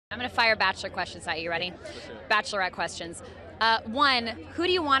I'm going to fire Bachelor questions at you. Ready? Sure. Bachelorette questions. One, who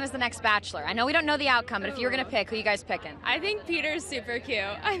do you want as the next Bachelor? I know we don't know the outcome, but if you were going to pick, who you guys picking? I think Peter's super cute.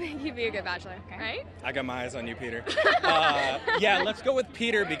 I think he'd be a good Bachelor, right? I got my eyes on you, Peter. Yeah, let's go with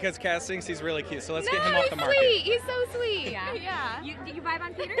Peter because Cass thinks he's really cute. So let's get him off the market. Sweet. He's so sweet. Yeah. Did you vibe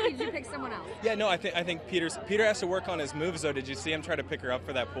on Peter, or did you pick someone else? Yeah, no, I think Peter has to work on his moves though. Did you see him try to pick her up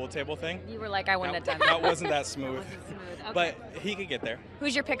for that pool table thing? You were like, I wouldn't have done That wasn't that smooth. Okay. But he could get there.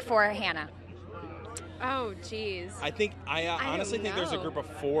 Who's your pick for Hannah? Oh, jeez. I honestly think there's a group of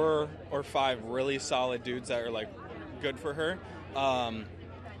 4 or 5 really solid dudes that are like good for her. I don't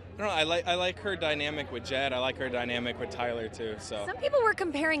know. I like her dynamic with Jed. I like her dynamic with Tyler too. So. Some people were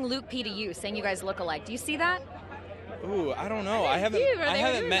comparing Luke P to you, saying you guys look alike. Do you see that? Ooh, I don't know. I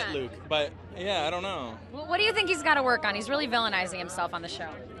haven't met Luke, but yeah, I don't know. Well, what do you think he's got to work on? He's really villainizing himself on the show.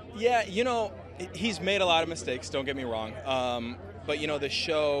 Yeah, he's made a lot of mistakes. Don't get me wrong. But the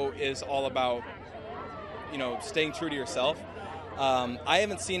show is all about staying true to yourself. I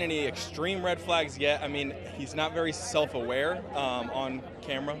haven't seen any extreme red flags yet. I mean, he's not very self-aware on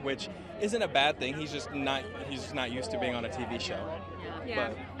camera, which isn't a bad thing. He's just not used to being on a TV show. Yeah.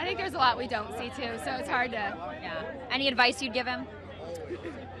 But I think there's a lot we don't see too, so it's hard to. Yeah. Any advice you'd give him?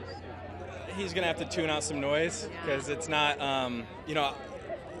 He's gonna have to tune out some noise because it's not. I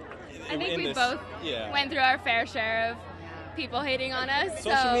think we both went through our fair share of people hating on us.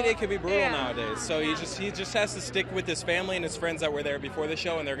 Social media can be brutal nowadays, so he just has to stick with his family and his friends that were there before the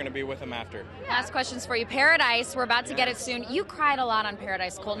show, and they're going to be with him after. Last questions for you. Paradise, we're about to get it soon. You cried a lot on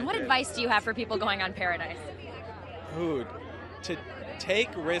Paradise, Colton. What advice do you have for people going on Paradise? Ooh, to take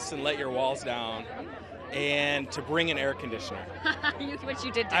risks and let your walls down, and to bring an air conditioner. Which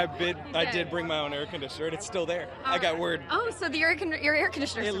you did do. I did bring my own air conditioner, and it's still there. I got word. Oh, so your air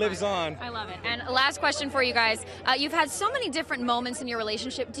conditioner. It lives on. I love it. And last question for you guys. You've had so many different moments in your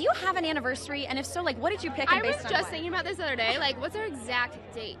relationship. Do you have an anniversary? And if so, what did you pick? I was just thinking about this the other day. What's our exact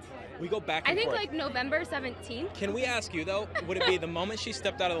date? We go back and forth. I think November 17th. Can we ask you though, would it be the moment she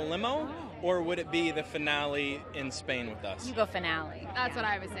stepped out of the limo, or would it be the finale in Spain with us? You go finale. That's what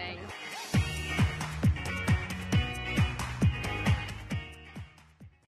I was saying.